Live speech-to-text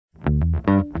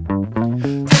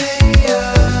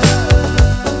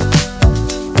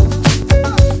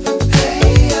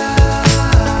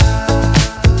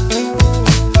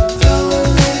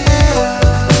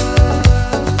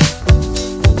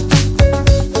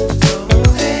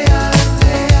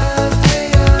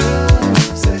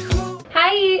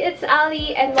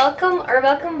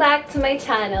Welcome back to my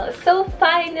channel. So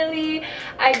finally,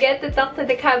 I get to talk to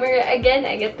the camera again.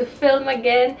 I get to film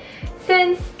again.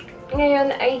 Since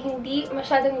ngayon ay hindi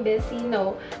masyadong busy,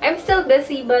 no. I'm still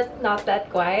busy but not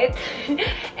that quiet.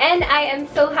 And I am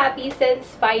so happy since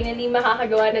finally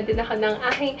makakagawa na din ako ng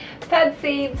aking Feb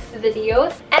Faves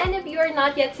videos. And if you are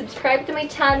not yet subscribed to my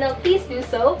channel, please do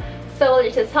so. So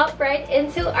let's just hop right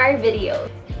into our video.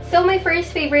 So my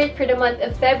first favorite for the month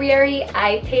of February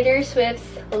ay Taylor Swift's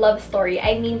Love Story.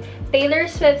 I mean, Taylor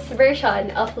Swift's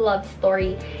version of Love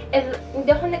Story. If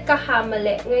hindi ako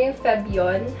nagkakamali, ngayong Feb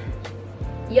yun.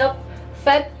 Yup,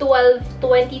 Feb 12,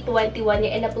 2021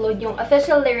 yung in-upload yung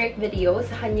official lyric video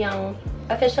sa kanyang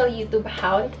official YouTube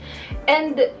account.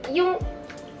 And yung,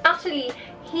 actually,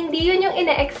 hindi yun yung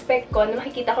ina-expect ko na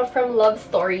makikita ko from Love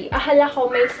Story. Akala ko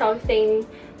may something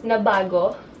na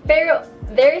bago. Pero,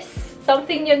 there's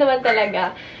something yun naman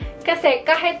talaga. Kasi,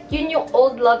 kahit yun yung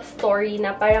old love story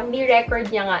na parang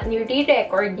ni-record niya nga,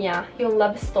 ni-re-record niya yung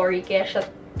love story, kaya siya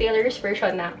Taylor's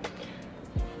version na.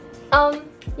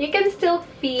 You can still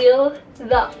feel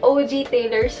the OG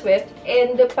Taylor Swift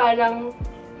and parang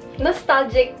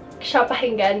nostalgic siya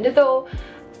pakinggan. Though,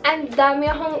 ang dami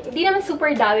akong, di naman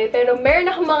super dami, pero meron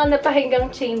akong mga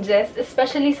napahinggang changes,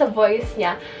 especially sa voice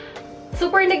niya.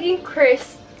 Super naging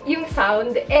crisp yung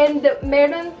sound, and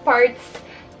meron parts,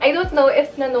 I don't know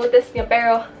if na-notice niya,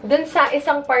 pero dun sa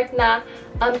isang part na,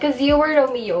 cause you were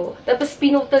Romeo, tapos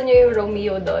pinutol niya yung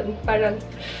Romeo dun. Parang,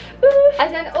 as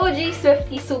an OG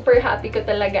Swiftie, super happy ko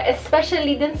talaga.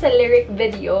 Especially dun sa lyric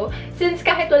video. Since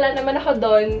kahit wala naman ako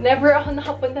dun, never ako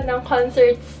nakapunta ng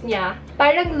concerts niya.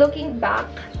 Parang looking back,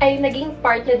 ay naging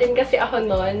part na din kasi ako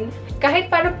nun.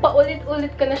 Kahit parang paulit-ulit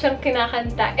ko na siyang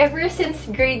kinakanta. Ever since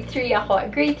grade 3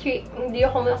 ako. Grade 3, kung hindi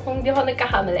ako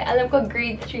nagkakamali. Alam ko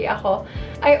grade 3 ako.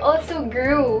 I also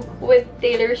grew with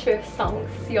Taylor Swift songs.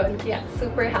 Yun, kaya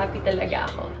super happy talaga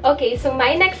ako. Okay, so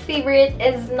my next favorite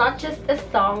is not just a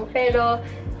song, pero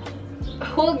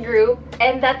whole group,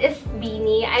 and that is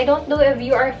Beanie. I don't know if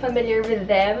you are familiar with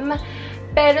them,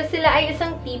 pero sila ay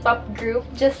isang P-pop group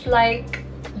just like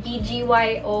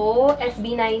BGYO,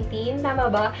 SB19, tama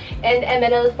ba? And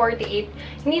MNL48.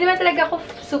 Hindi naman talaga ako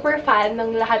super fan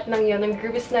ng lahat ng yon, ng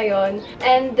groups na yon.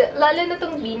 And lalo na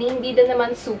tong Beanie, hindi din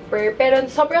naman super. Pero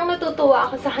sobrang natutuwa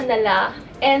ako sa kanila.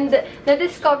 And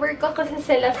na-discover ko kasi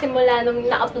sila simula nung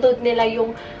na-upload nila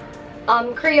yung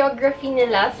choreography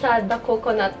nila sa The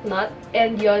Coconut Nut.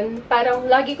 And yun, parang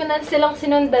lagi ko na silang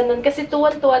sinundan nun kasi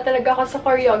tuwan-tuwa talaga ako sa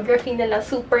choreography nila.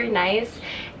 Super nice.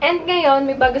 And ngayon,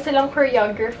 may bago silang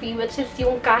choreography, which is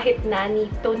yung Kahit Na ni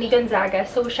Tony Gonzaga.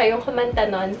 So, siya yung kumanta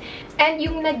nun. And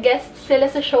yung nag-guest sila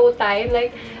sa Showtime,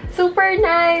 like, super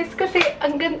nice! Kasi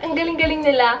ang galing-galing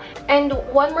nila. And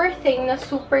one more thing na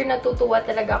super natutuwa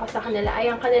talaga ako sa kanila ay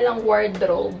ang kanilang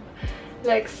wardrobe.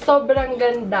 Like, sobrang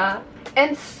ganda.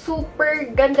 And super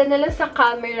ganda nila sa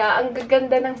camera. Ang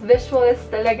gaganda ng visuals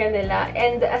talaga nila.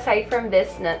 And aside from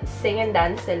this, sing and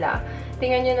dance sila.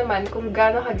 Tingnan nyo naman kung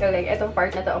gaano kagaling. Itong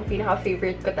part na to ang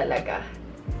pinaka-favorite ko talaga.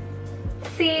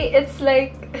 See, it's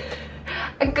like,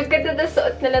 ang gaganda na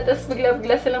suot nila, tapos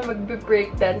bigla-bigla silang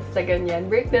mag-breakdance na ganyan.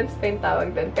 Breakdance pa yung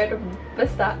tawag doon. Pero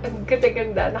basta, ang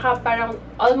ganda-ganda. Parang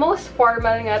almost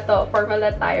formal nga to. Formal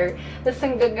attire. Tapos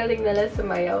ang gagaling nila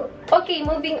sumayaw. Okay,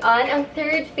 moving on. Ang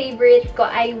third favorite ko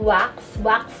ay wax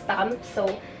stamp. So,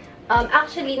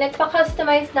 actually,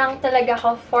 nagpa-customize lang talaga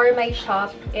ako for my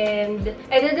shop. And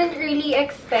I didn't really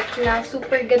expect na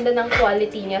super ganda ng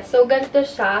quality niya. So, ganito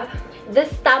siya. The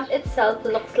stamp itself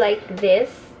looks like this.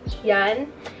 Yan.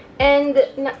 And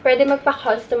pwede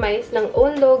magpa-customize ng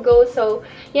own logo. So,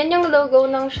 yan yung logo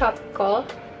ng shop ko.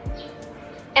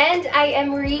 And I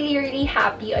am really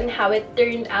happy on how it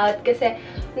turned out. Kasi,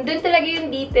 dun talaga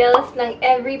yung details ng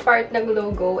every part ng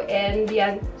logo. And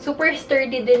yan, super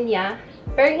sturdy din niya.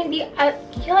 Pero hindi,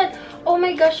 yan. Oh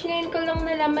my gosh, ngayon ko lang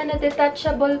nalaman na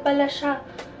detachable pala siya.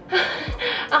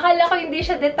 Akala ko hindi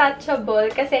siya detachable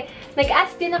kasi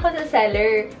nag-ask din ako sa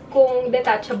seller kung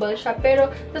detachable siya. Pero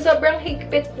sa sobrang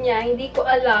higpit niya, hindi ko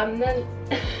alam na,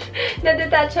 na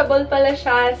detachable pala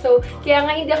siya. So, kaya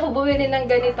nga hindi ako bumili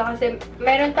ng ganito kasi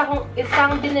meron akong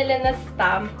isang binili na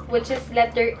stamp, which is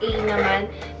letter A naman.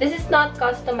 This is not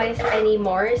customized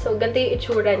anymore. So, ganito yung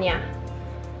itsura niya.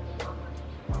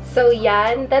 So,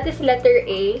 yan. That is letter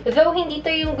A. Though, hindi to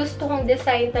yung gusto kong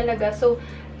design talaga. So,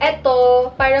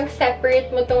 eto, parang separate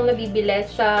mo itong nabibili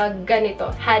sa ganito.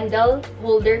 Handle,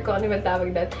 holder ko, ano yung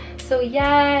tawag doon. So,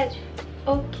 yan.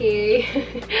 Okay.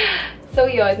 So,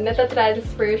 yun.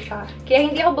 Natatransfer siya. Kaya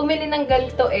hindi ako bumili ng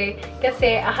ganito eh.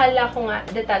 Kasi, akala ko nga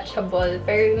detachable.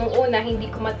 Pero nung una,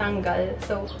 hindi ko matanggal.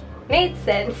 So, made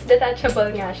sense.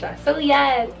 Detachable nga siya. So,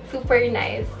 yan. Super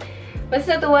nice. mas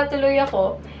natuwa tuloy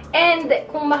ako. And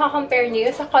kung makakompare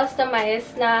niyo sa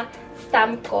customized na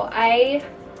stamp ko, ay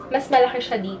mas malaki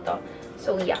siya dito.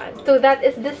 So, yan. So, that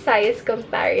is the size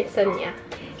comparison niya.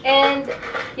 And,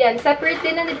 yan. Separate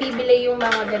din na nabibili yung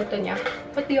mga ganito niya.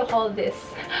 What do you call this?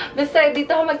 Basta,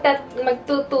 dito ako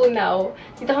magtutunaw.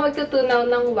 Dito ako magtutunaw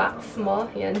ng wax mo.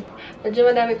 Yan. Medyo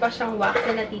madami pa siyang wax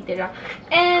na natitira.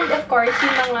 And, of course,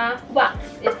 yung mga wax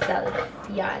itself.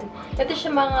 Yan.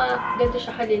 Ganito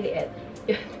siya kaliliit.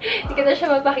 Hindi ko na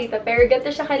siya mapakita. Pero ganito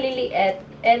siya kaliliit.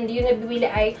 And yung nabibili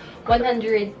ay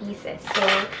 100 pieces. So,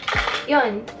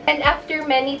 yun. And after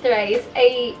many tries,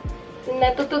 ay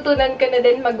natututunan ko na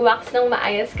din mag-wax ng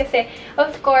maayos. Kasi, of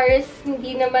course,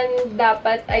 hindi naman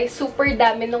dapat ay super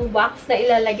dami ng wax na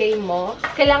ilalagay mo.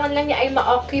 Kailangan lang niya ay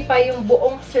ma-occupy yung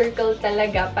buong circle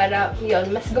talaga para,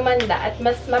 yun, mas gumanda at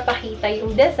mas mapakita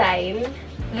yung design.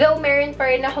 Though, meron pa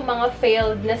rin ako mga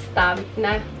failed na stamp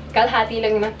na kalahati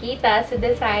lang nakita sa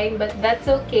design, but that's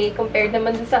okay compared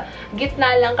naman sa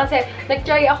gitna lang. Kasi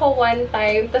nag-try ako one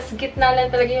time, tas gitna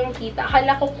lang talaga yung kita.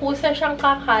 Akala ko kusa siyang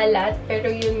kakalat, pero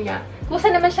yun nga.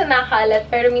 Kusa naman siya nakalat,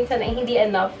 pero minsan ay hindi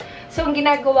enough. So, ang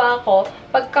ginagawa ko,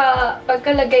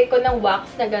 pagkalagay ko ng wax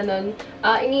na ganun,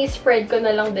 ini-spread ko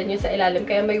na lang din yung sa ilalim.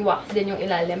 Kaya may wax din yung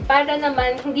ilalim. Para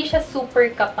naman, hindi siya super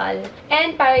kapal.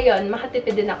 And para yon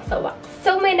makatipid din ako sa wax.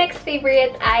 So, my next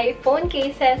favorite ay phone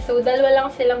cases. So, dalawa lang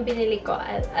silang binili ko.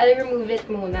 I'll remove it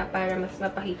muna para mas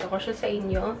mapakita ko siya sa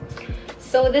inyo.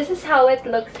 So, this is how it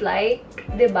looks like.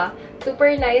 Diba?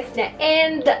 Super nice niya.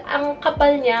 And, ang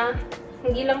kapal niya,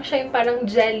 hindi lang siya yung parang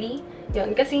jelly.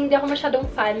 Yun, kasi hindi ako masyadong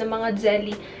fan ng mga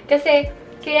jelly. Kasi,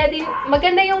 kaya din,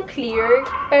 maganda yung clear,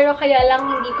 pero kaya lang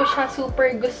hindi ko siya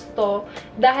super gusto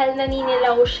dahil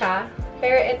naninilaw siya.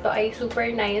 Pero ito ay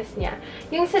super nice niya.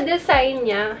 Yung sa design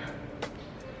niya,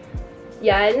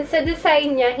 yan, sa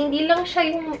design niya, hindi lang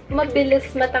siya yung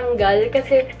mabilis matanggal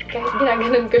kasi kahit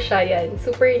ginaganon ko siya, yan.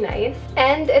 Super nice.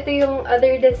 And ito yung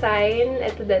other design.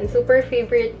 Ito din, super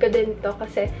favorite ko din to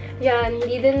kasi, yan,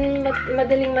 hindi din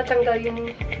madaling matanggal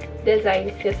yung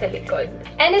designs niya sa likod.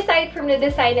 And aside from the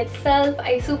design itself,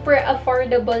 ay super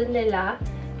affordable nila.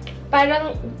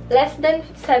 Parang less than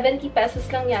 70 pesos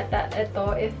lang yata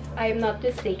ito, if I'm not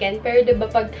mistaken. Pero diba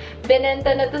pag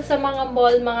binenta na to sa mga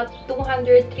mall, mga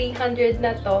 200, 300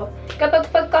 na to, kapag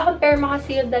pagka-compare mo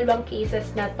kasi yung dalawang cases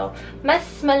na to, mas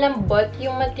malambot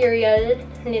yung material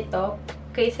nito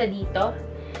kaysa dito.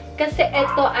 Kasi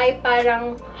ito ay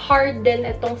parang hard din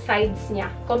itong sides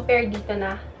niya compared dito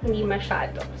na hindi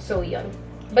masyado. So, yun.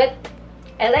 But,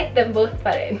 I like them both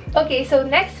pa rin. Okay, so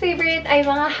next favorite ay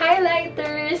mga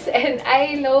highlighters. And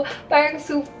I know, parang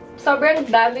sobrang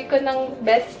dami ko ng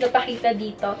beses na pakita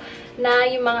dito na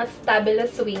yung mga Stabilo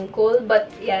Twinkle.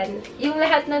 But, yan. Yung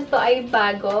lahat ng to ay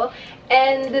bago.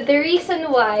 And the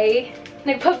reason why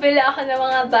nagpabila ako ng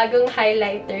mga bagong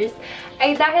highlighters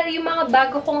ay dahil yung mga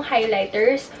bago kong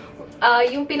highlighters,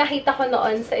 yung pinakita ko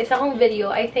noon sa isa kong video,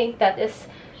 I think that is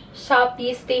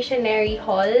Shopee stationery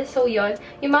haul. So, yon.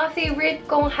 Yung mga favorite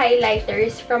kong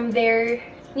highlighters from their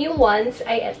new ones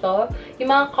ay ito.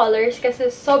 Yung mga colors kasi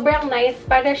sobrang nice.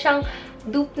 Para siyang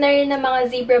dupe na rin ng mga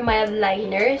zebra mild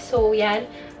liner. So, yan.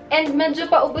 And medyo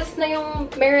paubos na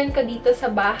yung meron ko dito sa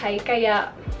bahay.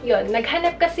 Kaya, yon.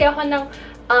 Naghanap kasi ako ng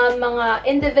mga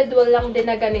individual lang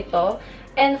din na ganito.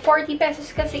 And 40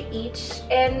 pesos kasi each.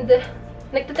 And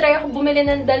nagtatry ako bumili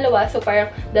ng dalawa. So,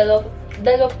 parang dalawa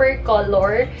per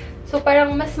color. So,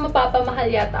 parang mas mapapamahal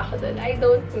yata ako dun. I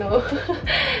don't know.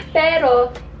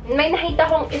 Pero, may nakita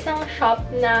kong isang shop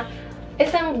na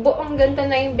isang buong ganito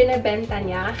na yung binibenta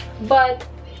niya. But,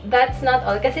 that's not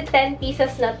all. Kasi 10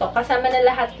 pieces na to. Kasama na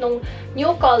lahat ng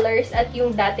new colors at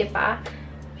yung dati pa.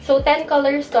 So, 10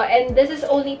 colors to. And this is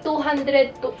only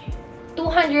 280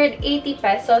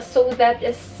 pesos. So, that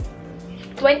is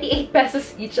 28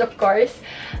 pesos each, of course.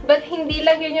 But, hindi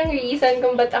lang yun yung reason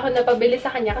kung ba't ako napabili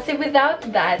sa kanya. Kasi without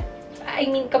that, I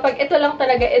mean, kapag ito lang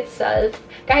talaga itself,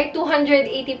 kahit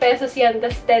 280 pesos yan,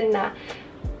 tas 10 na,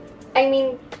 I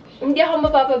mean, hindi ako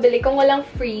mapapabili kung walang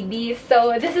freebies.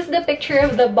 So, this is the picture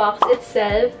of the box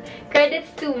itself.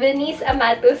 Credits to Venice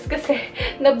Amatus kasi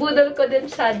nabudol ko din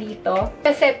siya dito.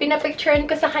 Kasi pinapicturean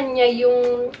ko sa kanya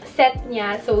yung set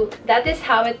niya. So, that is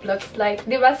how it looks like.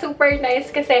 Diba? Super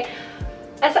nice kasi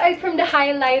aside from the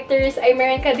highlighters, ay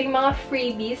meron ka ding mga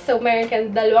freebies. So, meron ka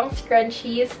dalawang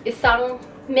scrunchies, isang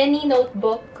mini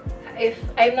notebook. If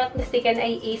I'm not mistaken,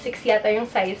 ay A6 yata yung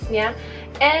size niya.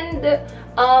 And,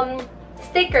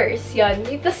 stickers, yun.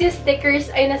 Tapos yung stickers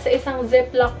ay nasa isang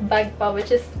Ziploc bag pa, which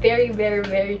is very, very,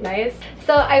 very nice.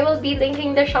 So, I will be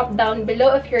linking the shop down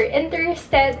below if you're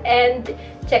interested, and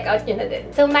check out nyo na din.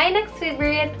 So, my next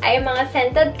favorite ay mga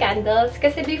scented candles.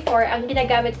 Kasi before, ang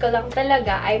ginagamit ko lang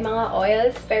talaga ay mga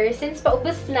oils. Pero since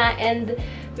paubos na and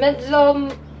medyo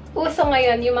uso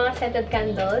ngayon yung mga scented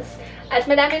candles, at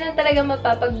madami nang talaga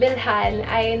mapapagbilhan,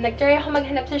 ay nag-try ako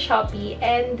maghanap sa Shopee,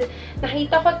 and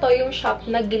nakita ko to yung shop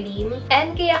na Gleam.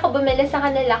 And kaya ako bumili sa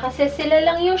kanila kasi sila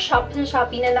lang yung shop sa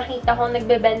Shopee na nakita ko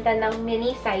nagbebenta ng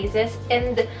mini sizes,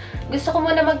 and gusto ko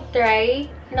muna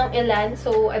mag-try ng ilan.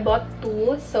 So, I bought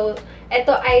 2. So,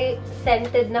 ito ay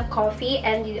scented na coffee,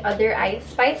 and the other ay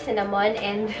spice cinnamon.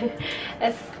 And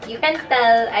as you can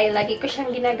tell, ay lagi ko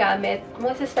siyang ginagamit.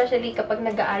 Most especially kapag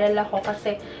nag-aaral ako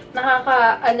kasi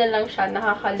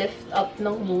nakaka-lift up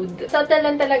ng mood. So,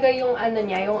 talan talaga yung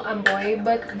niya, yung amoy.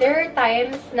 But there are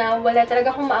times na wala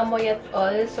talaga akong maamoy at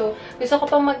all. So, gusto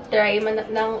ko pang mag-try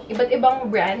ng iba't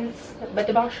ibang brands, iba't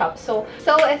ibang shops. So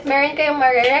if meron kayong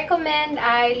marirecommend,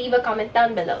 ay leave a comment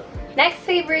down below. Next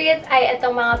favorite ay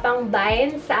itong mga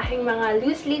pang-bind sa aking mga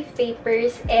loose leaf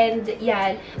papers. And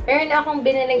yan, meron akong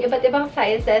biniling iba't ibang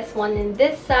sizes. One in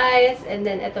this size, and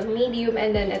then itong medium,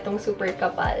 and then itong super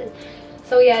kapal.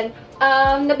 So yan,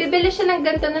 nabibili siya ng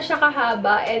ganito na siya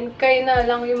kahaba, and kayo na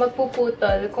lang yung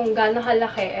magpuputol kung gaano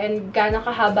kalaki and gaano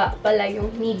kahaba pala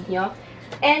yung need nyo.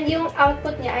 And yung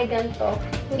output niya ay ganito.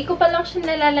 Hindi ko pa lang siya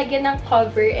nalalagyan ng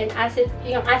cover and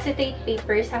yung acetate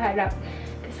paper sa harap.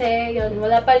 Kasi, yun,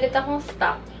 wala palit akong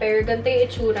stock. Pero, ganito yung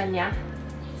itsura niya.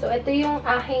 So, ito yung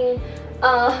aking,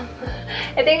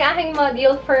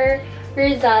 module for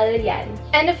Rizal, yan.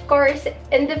 And of course,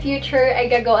 in the future, ay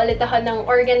gagawa ulit ako ng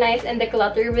Organize and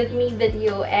Declutter with Me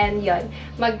video. And yun,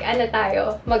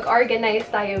 mag-organize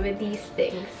tayo with these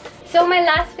things. So, my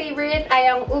last favorite ay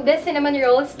ang ube cinnamon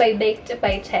rolls by Baked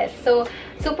by Chess. So,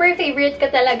 super favorite ko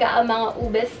talaga ang mga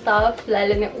ube stuff,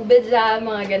 lalo na ube jam,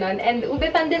 mga ganon. And ube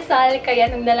pandesal,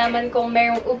 kaya nung nalaman kong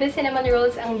mayroong ube cinnamon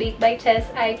rolls ang Baked by Chess,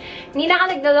 ay hindi na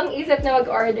ako nagdalawang isip na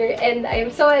mag-order. And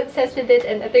I'm so obsessed with it.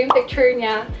 And ito yung picture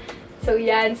niya. So,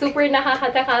 yan. Super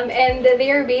nakakatakam. And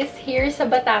they are based here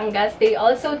sa Batangas. They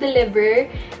also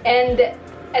deliver. And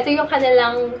ito yung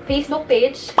kanilang Facebook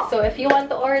page. So, if you want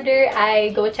to order,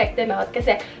 I go check them out.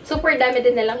 Kasi super dami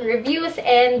din nilang reviews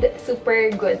and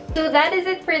super good. So, that is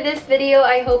it for this video.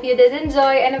 I hope you did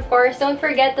enjoy. And of course, don't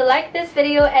forget to like this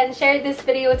video and share this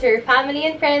video to your family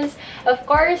and friends. Of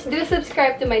course, do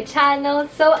subscribe to my channel.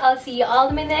 So, I'll see you all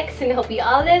in my next, and hope you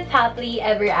all live happily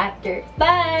ever after.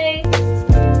 Bye!